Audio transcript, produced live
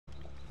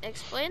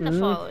Explain the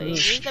following.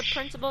 Use the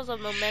principles of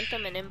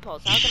momentum and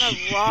impulse. How can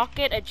a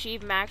rocket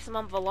achieve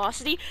maximum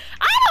velocity?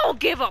 I don't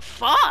give a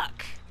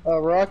fuck! A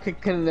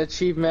rocket can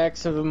achieve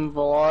maximum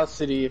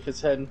velocity if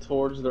it's heading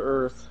towards the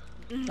Earth.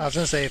 I was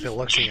gonna say if it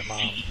looks at your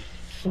mom.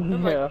 Oh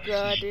my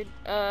god, dude.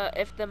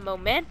 If the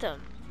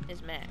momentum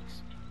is max.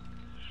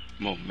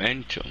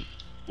 Momentum?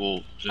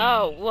 Well, then...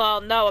 Oh, well,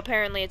 no,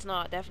 apparently it's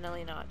not.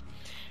 Definitely not.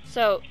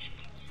 So...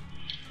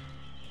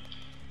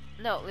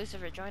 No,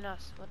 Lucifer, join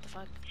us. What the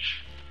fuck?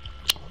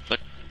 What?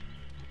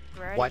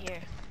 We're already What?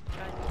 here.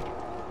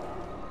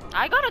 Join.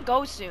 I gotta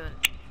go soon.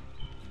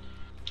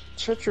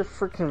 Shut your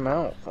freaking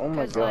mouth! Oh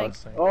my 'Cause, god!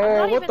 like, Oh,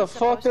 not what even the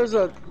fuck? supposed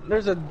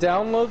There's a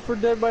download for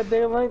Dead by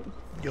Daylight.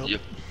 Yep.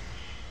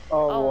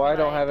 Oh, Oh well, I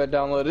don't my have it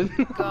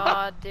downloaded.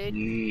 God, dude.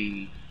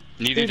 Neither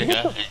Dude, did what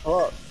I. the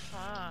fuck?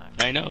 Fuck.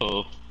 I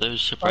know. That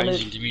was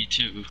surprising to me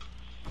too.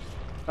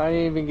 I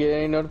didn't even get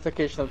any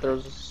notification that there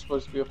was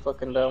supposed to be a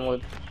fucking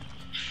download.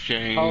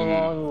 Shame. How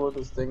long will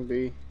this thing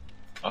be?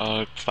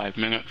 5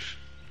 minutes.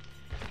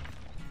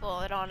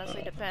 Well, it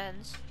honestly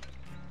depends.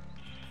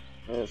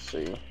 Let's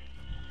see.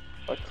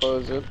 If I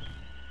close it.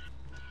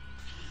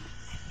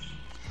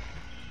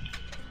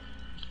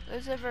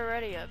 Lucifer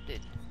ready up, dude.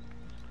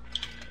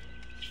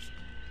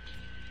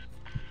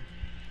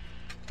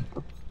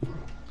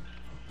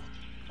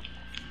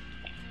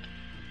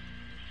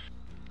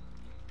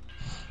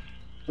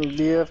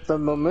 Yeah, if the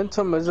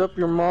momentum is up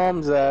your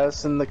mom's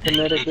ass and the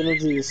kinetic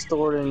energy is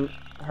stored in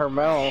her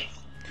mouth,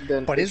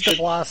 then. But is the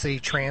velocity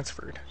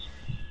transferred?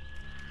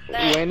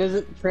 When is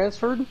it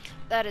transferred?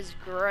 That is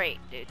great,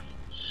 dude.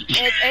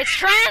 It's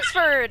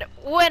transferred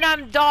when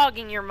I'm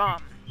dogging your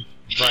mom.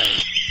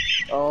 Right.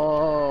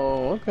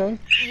 Oh, okay.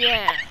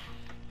 Yeah.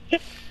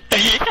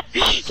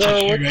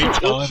 So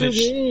what you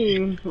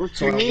mean? What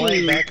So you in a one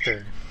mean?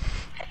 vector,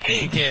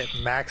 you get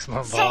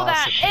maximum So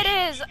that velocity.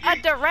 it is a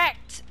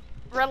direct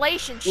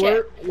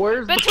relationship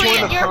Where's the point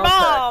between of your contact?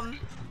 mom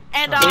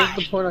and Where's I.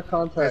 the point of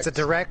contact? It's a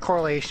direct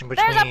correlation There's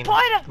a between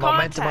point of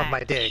momentum of contact.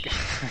 my dick.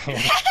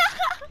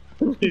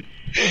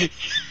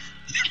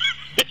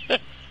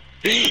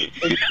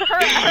 Her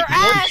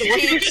ass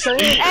what you cheeks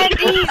saying? and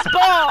these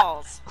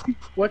balls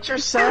What you're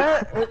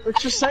saying?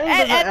 What you're saying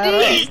and, doesn't and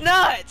add these up.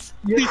 nuts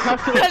Your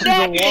calculations are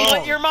connecting wrong.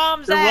 with your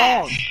mom's You're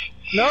ass. wrong.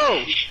 No.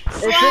 If it's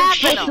Slapping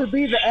supposed to them.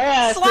 be the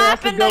ass,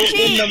 Slapping they have the to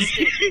go in cheeks.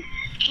 the. dude.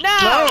 No,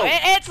 No.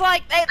 it's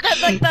like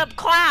the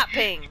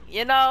clapping,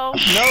 you know?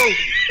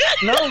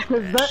 No,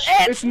 because that.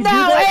 It's if you no, do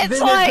that, it's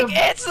then like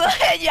it's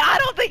like yeah, I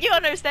don't think you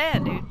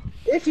understand, dude.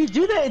 If you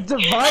do that, it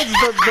divides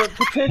the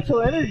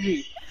potential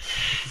energy.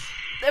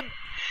 The-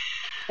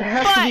 It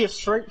has to be but- a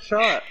straight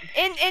shot.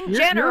 In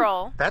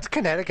general, That's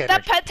kinetic the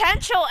energy.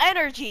 potential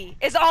energy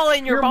is all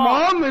in your Your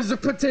mom. mom is a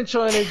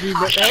potential energy,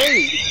 but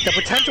hey, The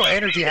potential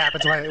energy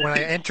happens when I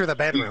enter the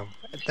bedroom.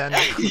 Then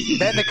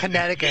the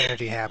kinetic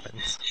energy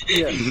happens.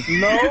 yeah.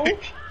 No,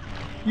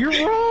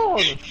 you're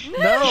wrong.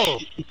 No.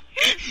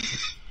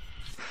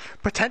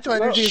 Potential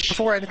energy is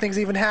before anything's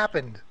even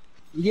happened.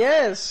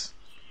 Yes.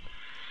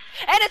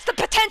 And it's the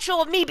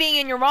potential of me being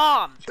in your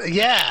mom.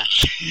 Yeah.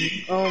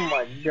 Oh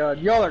my god,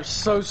 y'all are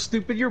so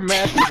stupid. Your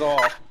math is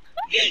off.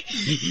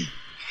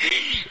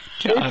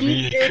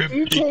 If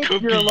you take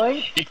your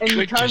length and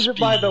you times it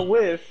by the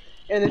width,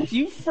 and if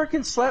you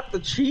freaking slap the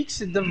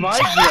cheeks, it divides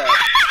that.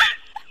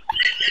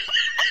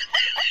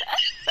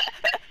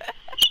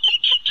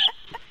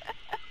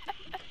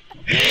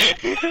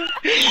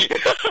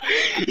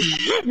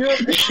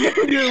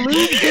 You're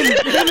losing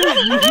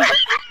energy.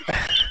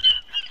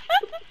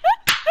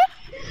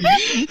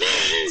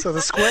 So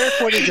the square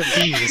footage of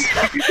these.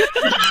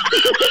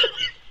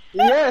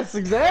 Yes,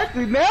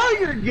 exactly. Now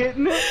you're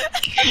getting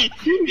it.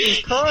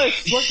 Jesus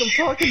Christ, it's like I'm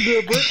talking to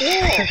a brick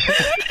wall.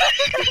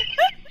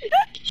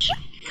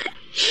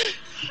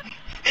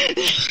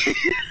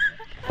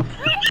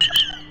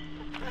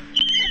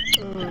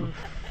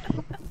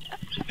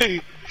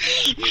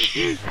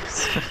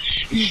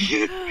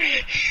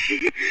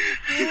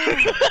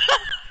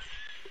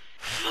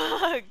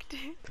 Fuck,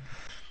 dude.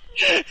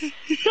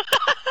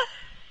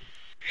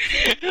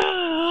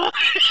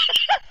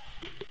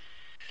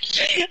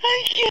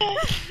 I can't.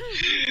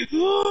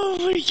 Oh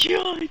my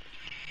god.